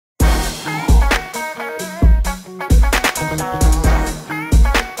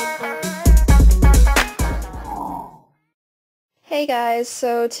Hey guys,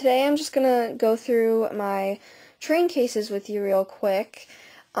 so today I'm just gonna go through my Traincases with you real quick.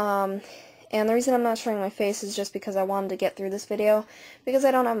 And the reason I'm not showing my face is just because I wanted to get through this video because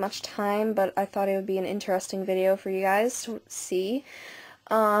I don't have much time, but I thought it would be an interesting video for you guys to see.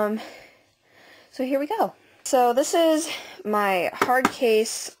 So here we go. So this is my hard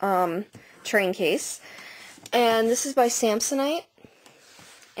case train case, and this is by Samsonite,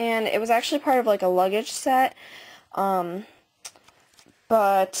 and it was actually part of like a luggage set.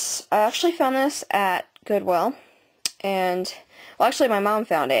 But I actually found this at Goodwill, and, well, actually my mom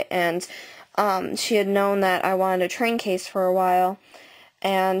found it, and she had known that I wanted a train case for a while,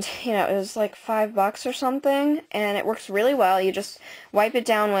 and, you know, it was like $5 or something, and it works really well. You just wipe it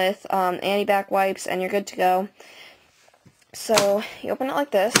down with anti-bac wipes, and you're good to go. So, you open it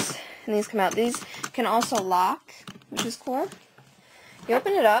like this, and these come out. These can also lock, which is cool. You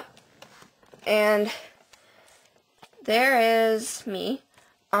open it up, and there is me,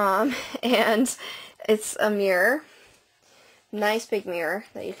 and it's a mirror, nice big mirror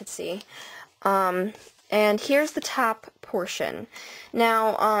that you could see, and here's the top portion.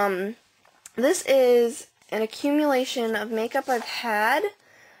 Now, this is an accumulation of makeup I've had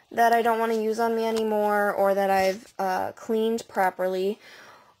that I don't want to use on me anymore, or that I've cleaned properly,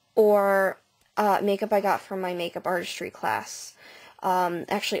 or makeup I got from my makeup artistry class.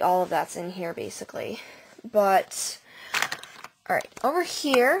 Actually, all of that's in here, basically. But alright, over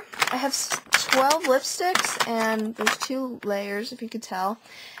here, I have 12 lipsticks, and there's 2 layers, if you could tell.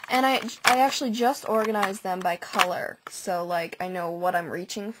 And I actually just organized them by color, so, like, I know what I'm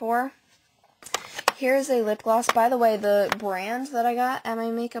reaching for. Here's a lip gloss. By the way, the brand that I got at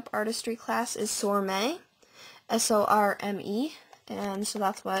my makeup artistry class is Sorme, S-O-R-M-E, and so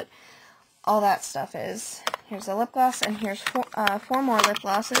that's what all that stuff is. Here's a lip gloss, and here's 4 more lip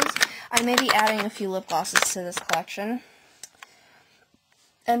glosses. I may be adding a few lip glosses to this collection.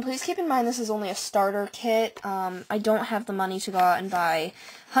 And please keep in mind this is only a starter kit. I don't have the money to go out and buy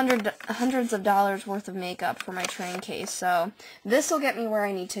hundreds of dollars worth of makeup for my train case, so this will get me where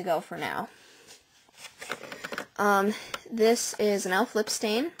I need to go for now. This is an e.l.f. lip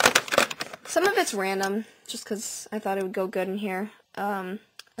stain. Some of it's random, just because I thought it would go good in here. A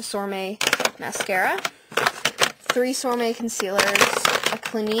Sorme mascara, 3 Sorme concealers, a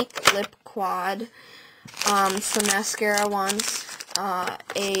Clinique lip quad, some mascara ones,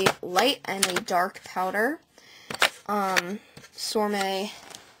 a light and a dark powder, Sorme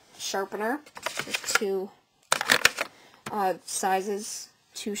sharpener with 2 sizes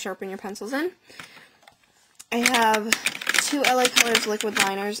to sharpen your pencils in. I have 2 LA Colors liquid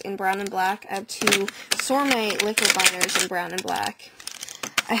liners in brown and black. I have 2 Sorme liquid liners in brown and black.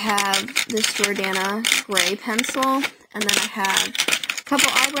 I have this Jordana gray pencil, and then I have a couple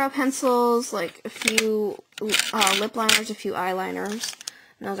eyebrow pencils, like a few lip liners, a few eyeliners,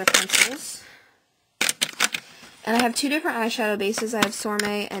 and those are pencils. And I have 2 different eyeshadow bases. I have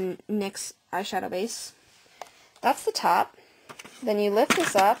Sorme and NYX eyeshadow base. That's the top. Then you lift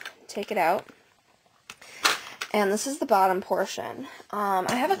this up, take it out, and this is the bottom portion.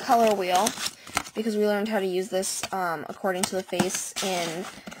 I have a color wheel, because we learned how to use this according to the face in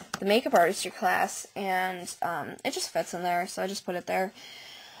the makeup artistry class, and it just fits in there, so I just put it there.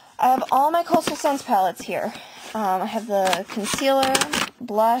 I have all my Coastal Scents palettes here. I have the concealer,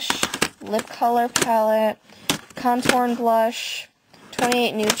 blush, lip color palette, contour and blush,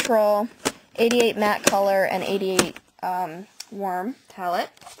 28 neutral, 88 matte color, and 88 warm palette.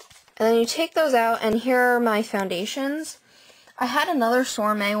 And then you take those out, and here are my foundations. I had another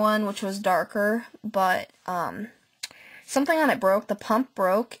Sorme one, which was darker, but something on it broke. The pump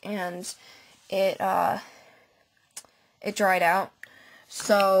broke, and it dried out.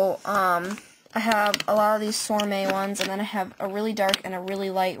 So I have a lot of these Sorme ones, and then I have a really dark and a really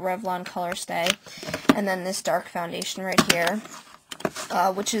light Revlon Color Stay, and then this dark foundation right here,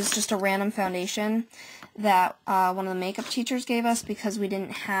 which is just a random foundation that one of the makeup teachers gave us because we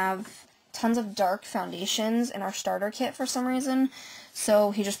didn't have tons of dark foundations in our starter kit for some reason,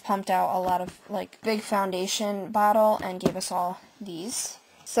 so he just pumped out a lot of like big foundation bottle and gave us all these.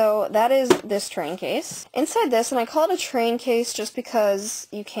 So that is this train case. Inside this, and I call it a train case just because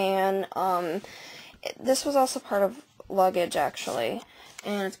you can, this was also part of luggage actually,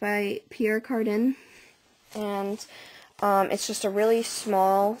 and it's by Pierre Cardin, and it's just a really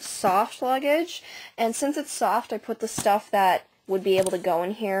small, soft luggage, and since it's soft, I put the stuff that would be able to go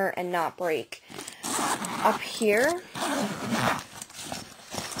in here and not break. Up here,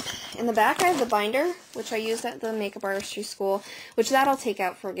 in the back, I have the binder, which I used at the makeup artistry school, which that I'll take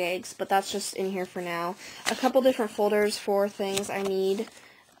out for gigs, but that's just in here for now. A couple different folders for things I need,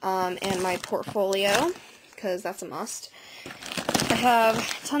 and my portfolio, because that's a must. I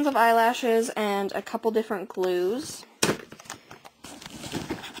have tons of eyelashes and a couple different glues.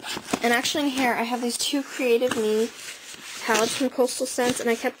 And actually in here I have these two Creative Me palettes from Coastal Scents, and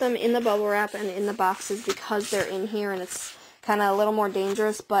I kept them in the bubble wrap and in the boxes because they're in here and it's kind of a little more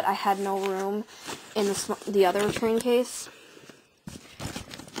dangerous, but I had no room in the other train case.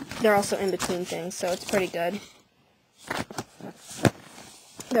 They're also in between things, so it's pretty good.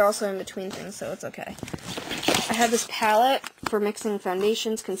 They're also in between things, so it's okay. I have this palette for mixing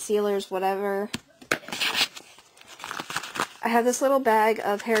foundations, concealers, whatever. I have this little bag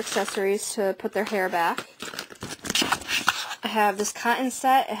of hair accessories to put their hair back. I have this cotton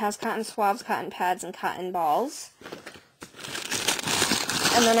set. It has cotton swabs, cotton pads, and cotton balls.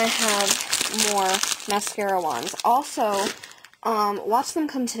 And then I have more mascara wands. Also, watch them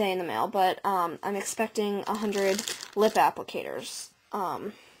come today in the mail, but I'm expecting 100 lip applicators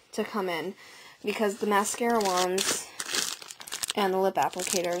to come in, because the mascara wands and the lip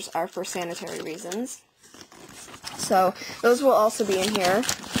applicators are for sanitary reasons. So those will also be in here.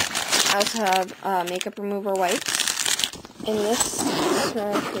 I also have makeup remover wipes in this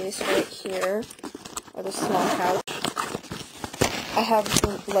small case right here, or the small pouch. I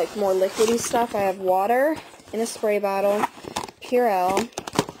have like more liquidy stuff. I have water in a spray bottle, Purell,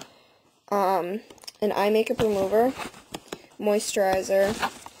 an eye makeup remover, moisturizer,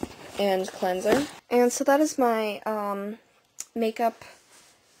 and cleanser. And so that is my makeup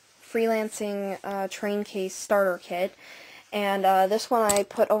freelancing train case starter kit. And this one I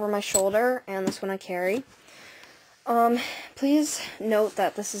put over my shoulder, and this one I carry. Please note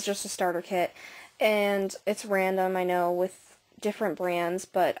that this is just a starter kit, and it's random, I know, with different brands,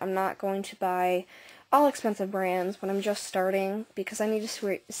 but I'm not going to buy all expensive brands when I'm just starting, because I need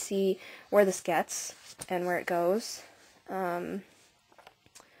to see where this gets and where it goes. And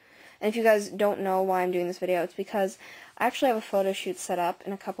if you guys don't know why I'm doing this video, it's because I actually have a photo shoot set up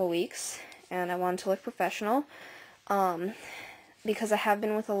in a couple weeks, and I wanted to look professional, because I have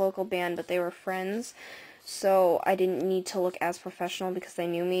been with a local band, but they were friends, so I didn't need to look as professional because they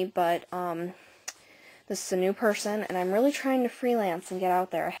knew me, but this is a new person, and I'm really trying to freelance and get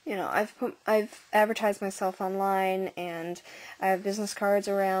out there. You know, I've advertised myself online, and I have business cards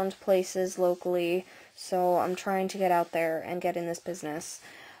around places locally, so I'm trying to get out there and get in this business.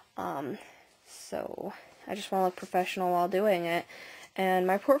 So I just want to look professional while doing it. And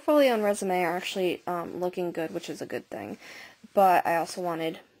my portfolio and resume are actually looking good, which is a good thing. But I also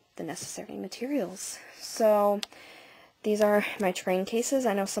wanted the necessary materials. So these are my train cases.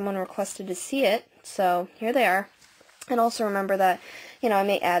 I know someone requested to see it, so here they are. And also remember that, you know, I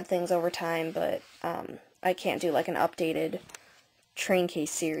may add things over time, but I can't do like an updated train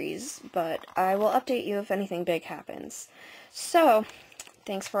case series. But I will update you if anything big happens. So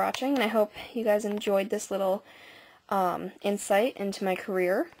thanks for watching, and I hope you guys enjoyed this little insight into my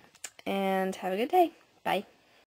career, and have a good day. Bye.